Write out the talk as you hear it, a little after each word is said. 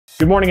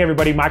Good morning,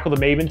 everybody. Michael the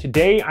Maven.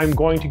 Today, I'm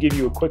going to give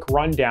you a quick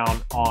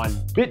rundown on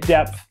bit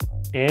depth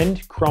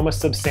and chroma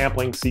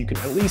subsampling so you can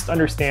at least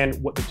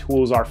understand what the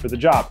tools are for the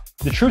job.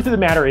 The truth of the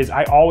matter is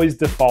I always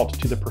default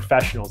to the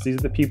professionals. These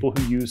are the people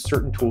who use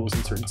certain tools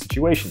in certain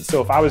situations.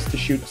 So if I was to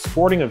shoot a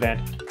sporting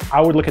event, I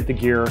would look at the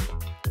gear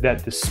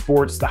that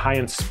the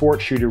high-end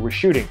sports shooter was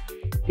shooting.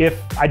 If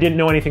I didn't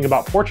know anything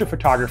about portrait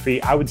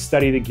photography, I would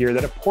study the gear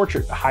that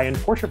a high-end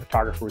portrait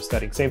photographer was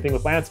studying. Same thing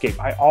with landscape.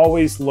 I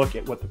always look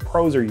at what the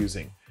pros are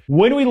using.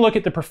 When we look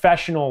at the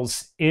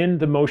professionals in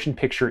the motion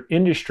picture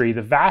industry,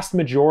 the vast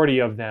majority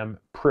of them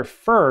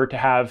prefer to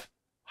have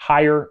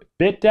higher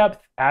bit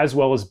depth as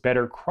well as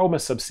better chroma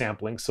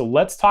subsampling. So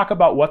let's talk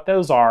about what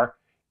those are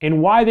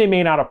and why they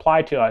may not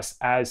apply to us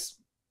as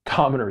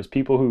commoners,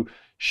 people who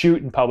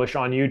shoot and publish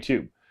on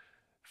YouTube.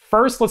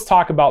 First, let's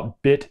talk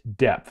about bit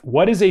depth.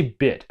 What is a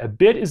bit? A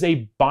bit is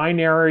a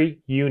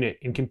binary unit.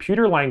 In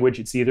computer language,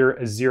 it's either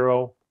a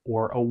 0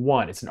 or a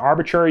 1. It's an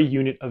arbitrary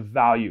unit of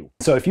value.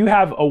 So if you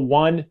have a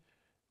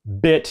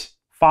 1-bit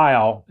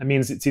file, that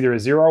means it's either a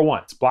 0 or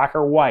 1. It's black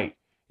or white.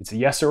 It's a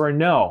yes or a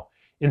no.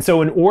 And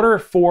so in order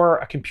for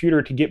a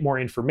computer to get more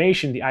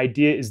information, the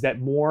idea is that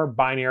more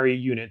binary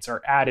units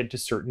are added to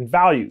certain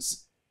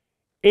values.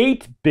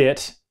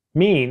 8-bit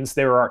means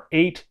there are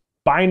 8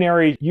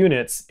 binary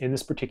units in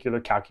this particular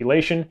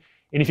calculation.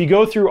 And if you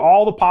go through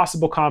all the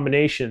possible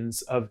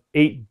combinations of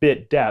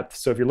 8-bit depth,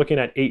 so if you're looking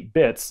at 8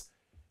 bits,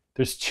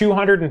 there's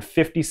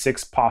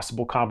 256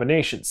 possible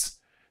combinations.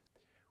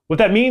 What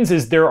that means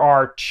is there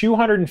are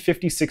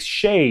 256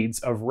 shades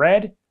of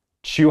red,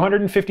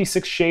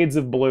 256 shades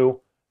of blue,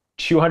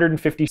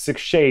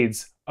 256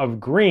 shades of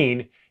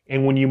green,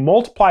 and when you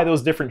multiply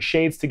those different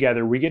shades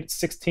together, we get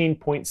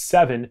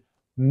 16.7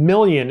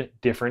 million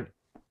different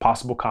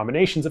possible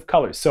combinations of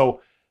colors.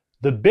 So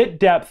the bit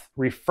depth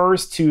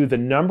refers to the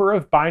number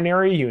of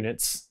binary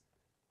units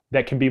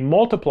that can be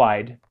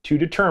multiplied to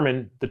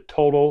determine the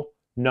total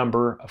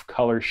number of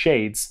color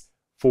shades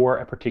for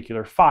a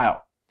particular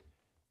file.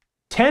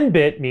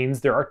 10-bit means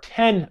there are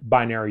 10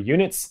 binary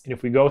units, and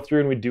if we go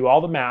through and we do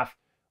all the math,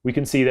 we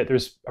can see that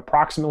there's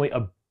approximately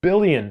 1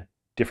 billion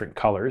different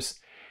colors,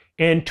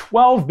 and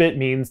 12-bit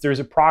means there's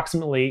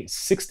approximately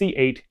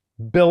 68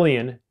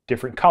 billion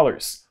different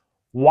colors.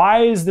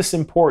 Why is this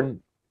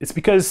important? It's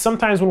because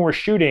sometimes when we're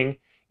shooting,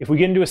 if we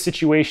get into a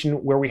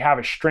situation where we have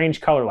a strange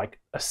color like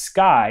a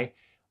sky,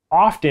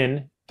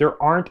 often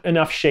there aren't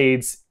enough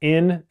shades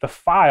in the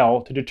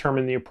file to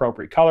determine the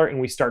appropriate color, and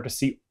we start to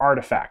see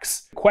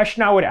artifacts. The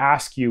question I would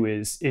ask you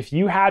is, if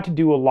you had to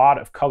do a lot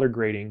of color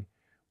grading,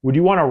 would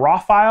you want a RAW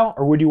file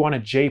or would you want a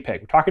JPEG?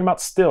 We're talking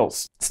about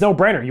stills. It's no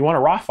brainer, you want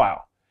a RAW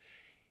file.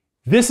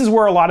 This is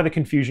where a lot of the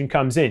confusion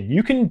comes in.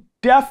 You can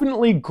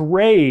definitely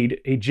grade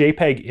a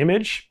JPEG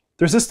image.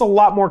 There's just a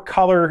lot more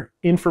color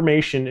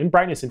information and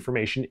brightness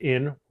information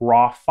in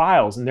RAW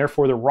files, and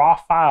therefore the RAW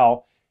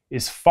file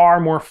is far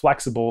more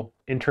flexible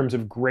in terms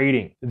of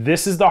grading.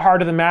 This is the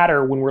heart of the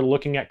matter when we're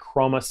looking at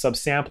chroma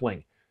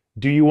subsampling.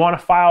 Do you want a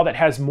file that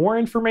has more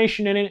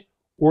information in it,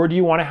 or do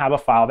you want to have a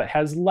file that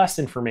has less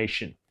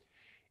information?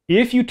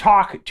 If you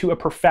talk to a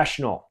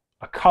professional,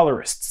 a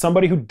colorist,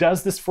 somebody who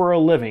does this for a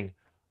living,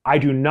 I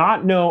do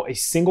not know a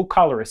single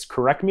colorist,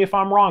 correct me if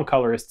I'm wrong,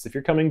 colorists, if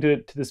you're coming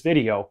to this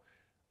video,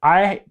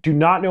 I do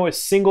not know a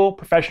single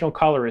professional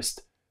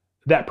colorist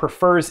that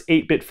prefers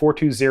 8-bit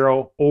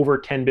 420 over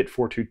 10-bit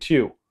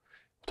 422.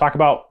 Talk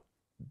about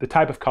the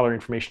type of color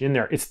information in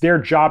there. It's their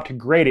job to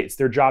grade it. It's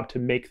their job to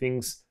make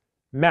things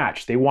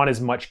match. They want as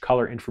much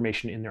color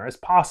information in there as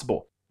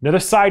possible. Another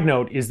side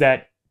note is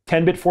that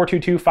 10-bit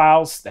 422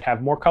 files that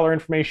have more color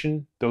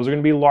information, those are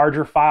going to be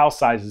larger file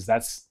sizes.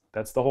 That's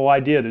the whole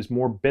idea. There's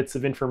more bits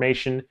of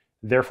information,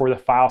 therefore the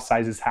file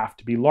sizes have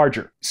to be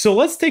larger. So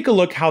let's take a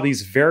look how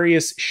these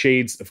various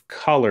shades of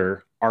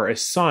color are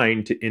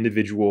assigned to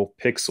individual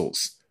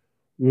pixels.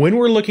 When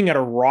we're looking at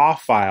a RAW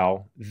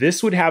file,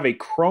 this would have a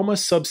chroma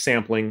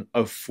subsampling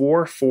of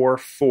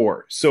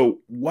 444. So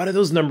what do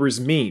those numbers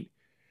mean?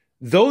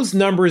 Those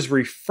numbers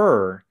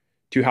refer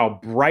to how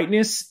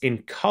brightness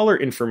and color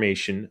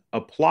information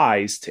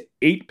applies to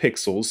 8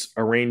 pixels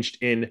arranged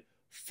in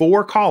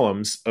 4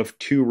 columns of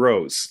 2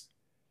 rows.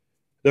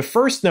 The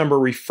first number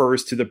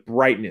refers to the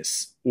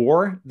brightness,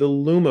 or the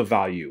luma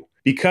value.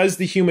 Because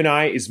the human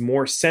eye is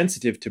more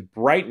sensitive to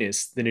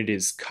brightness than it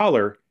is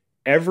color,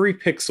 every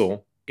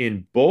pixel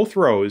in both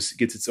rows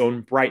gets its own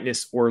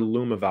brightness or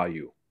luma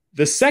value.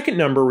 The second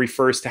number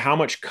refers to how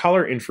much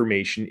color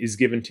information is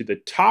given to the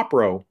top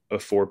row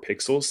of 4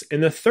 pixels,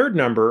 and the third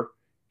number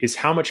is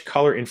how much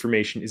color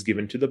information is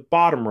given to the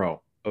bottom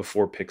row of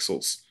 4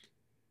 pixels.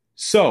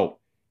 So,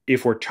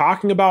 if we're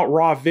talking about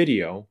RAW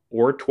video,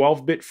 or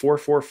 12-bit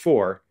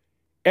 444,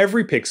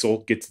 every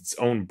pixel gets its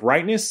own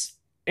brightness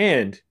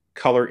and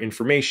color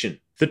information.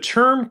 The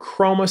term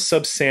chroma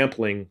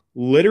subsampling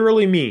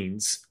literally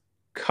means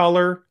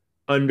color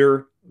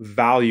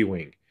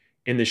undervaluing,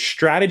 and the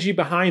strategy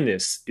behind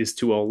this is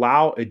to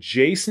allow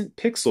adjacent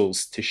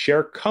pixels to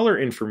share color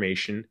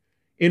information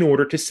in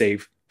order to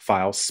save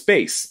file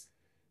space.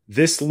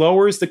 This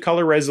lowers the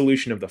color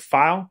resolution of the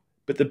file,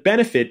 but the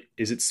benefit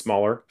is its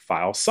smaller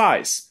file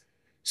size.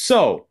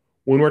 So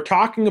when we're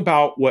talking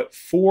about what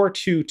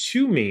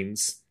 422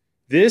 means,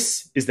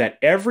 this is that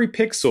every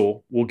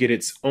pixel will get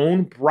its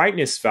own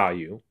brightness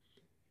value,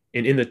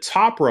 and in the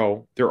top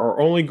row, there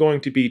are only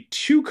going to be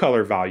 2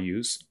 color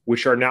values,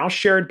 which are now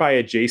shared by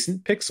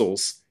adjacent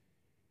pixels.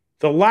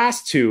 The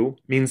last 2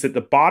 means that the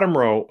bottom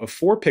row of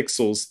 4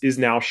 pixels is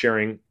now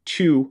sharing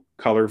 2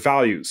 color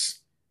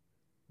values.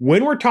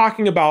 When we're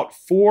talking about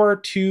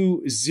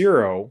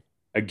 420,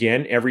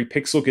 again, every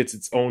pixel gets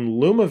its own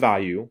luma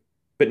value,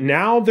 but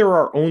now there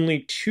are only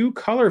 2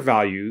 color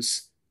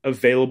values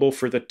available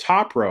for the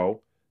top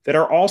row that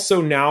are also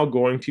now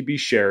going to be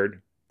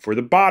shared for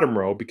the bottom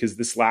row because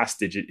this last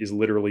digit is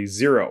literally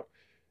 0.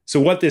 So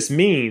what this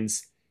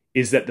means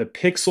is that the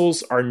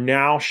pixels are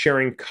now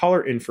sharing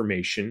color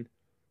information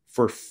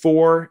for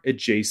 4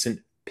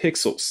 adjacent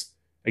pixels.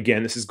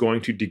 Again, this is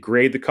going to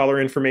degrade the color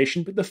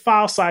information, but the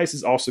file size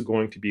is also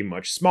going to be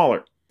much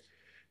smaller.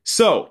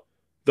 So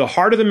the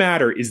heart of the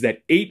matter is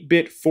that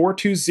 8-bit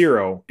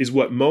 420 is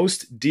what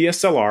most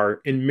DSLR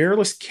and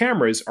mirrorless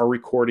cameras are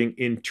recording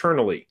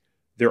internally.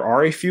 There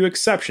are a few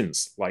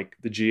exceptions, like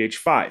the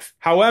GH5.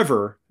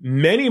 However,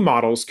 many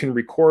models can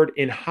record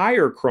in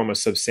higher Chroma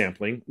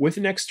subsampling with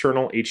an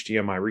external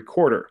HDMI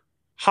recorder.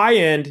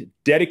 High-end,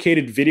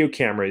 dedicated video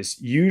cameras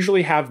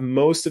usually have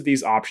most of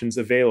these options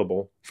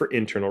available for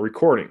internal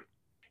recording.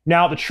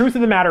 Now, the truth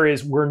of the matter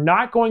is we're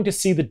not going to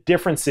see the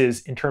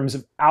differences in terms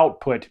of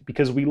output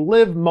because we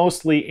live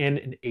mostly in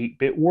an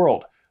 8-bit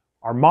world.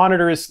 Our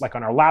monitors, like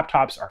on our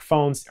laptops, our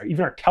phones, or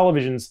even our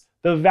televisions,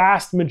 the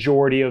vast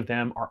majority of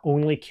them are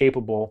only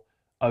capable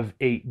of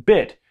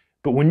 8-bit.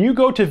 But when you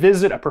go to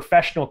visit a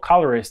professional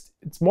colorist,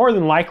 it's more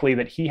than likely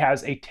that he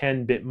has a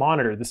 10-bit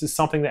monitor. This is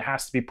something that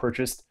has to be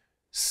purchased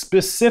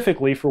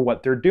specifically for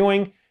what they're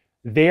doing.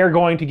 They are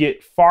going to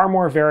get far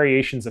more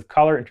variations of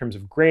color in terms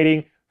of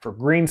grading, for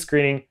green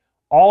screening.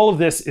 All of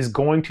this is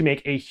going to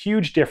make a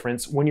huge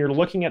difference when you're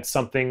looking at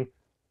something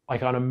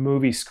like on a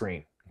movie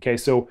screen. Okay,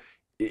 so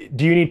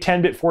do you need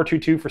 10-bit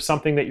 422 for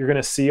something that you're going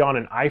to see on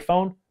an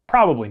iPhone?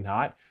 Probably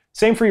not.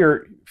 Same for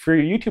your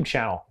YouTube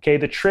channel. Okay,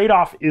 the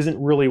trade-off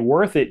isn't really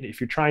worth it if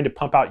you're trying to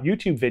pump out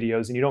YouTube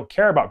videos and you don't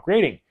care about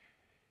grading.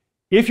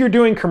 If you're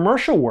doing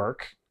commercial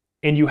work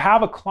and you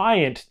have a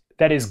client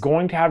that is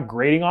going to have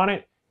grading on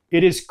it,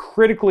 it is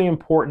critically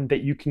important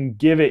that you can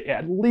give it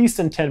at least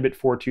in 10-bit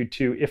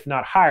 422, if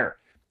not higher.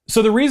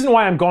 So the reason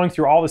why I'm going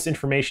through all this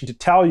information to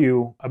tell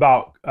you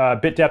about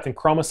bit depth and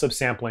chroma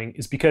subsampling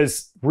is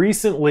because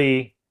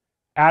recently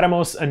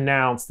Atomos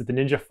announced that the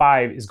Ninja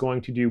 5 is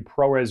going to do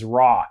ProRes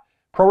RAW.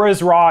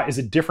 ProRes RAW is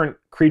a different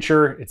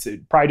creature.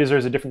 It probably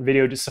deserves a different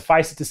video. Just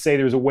suffice it to say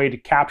there's a way to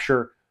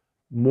capture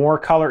more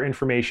color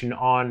information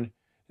on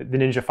the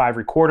Ninja 5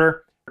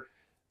 recorder,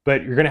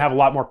 but you're going to have a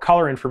lot more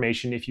color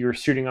information if you're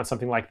shooting on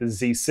something like the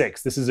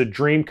Z6. This is a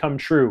dream come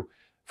true.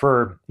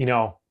 For,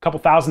 a couple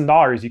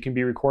 $1,000s, you can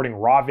be recording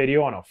raw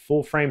video on a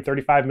full frame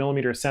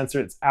 35mm sensor.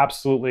 It's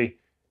absolutely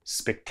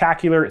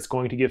spectacular. It's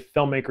going to give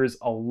filmmakers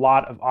a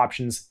lot of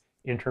options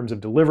in terms of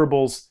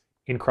deliverables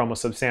in chroma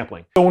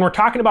subsampling. So when we're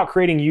talking about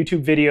creating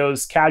YouTube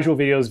videos, casual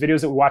videos,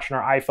 videos that we watch on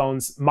our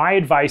iPhones, my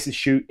advice is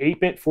shoot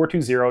 8-bit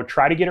 420,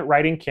 try to get it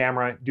right in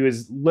camera, do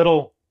as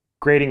little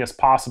grading as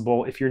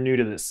possible if you're new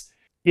to this.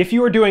 If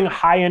you are doing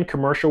high-end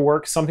commercial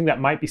work, something that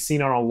might be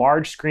seen on a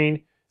large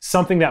screen,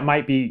 something that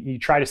might be, you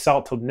try to sell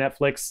it to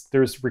Netflix,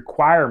 there's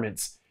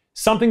requirements.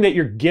 Something that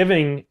you're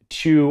giving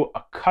to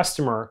a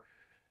customer,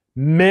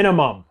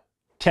 minimum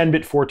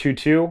 10-bit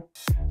 422.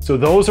 So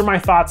those are my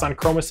thoughts on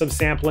chroma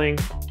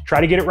subsampling.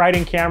 Try to get it right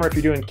in camera if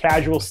you're doing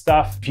casual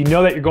stuff. If you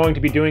know that you're going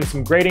to be doing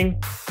some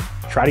grading,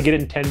 try to get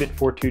it in 10-bit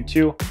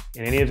 422.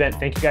 In any event,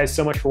 thank you guys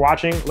so much for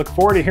watching. Look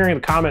forward to hearing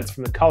the comments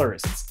from the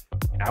colorists,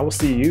 and I will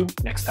see you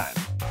next time.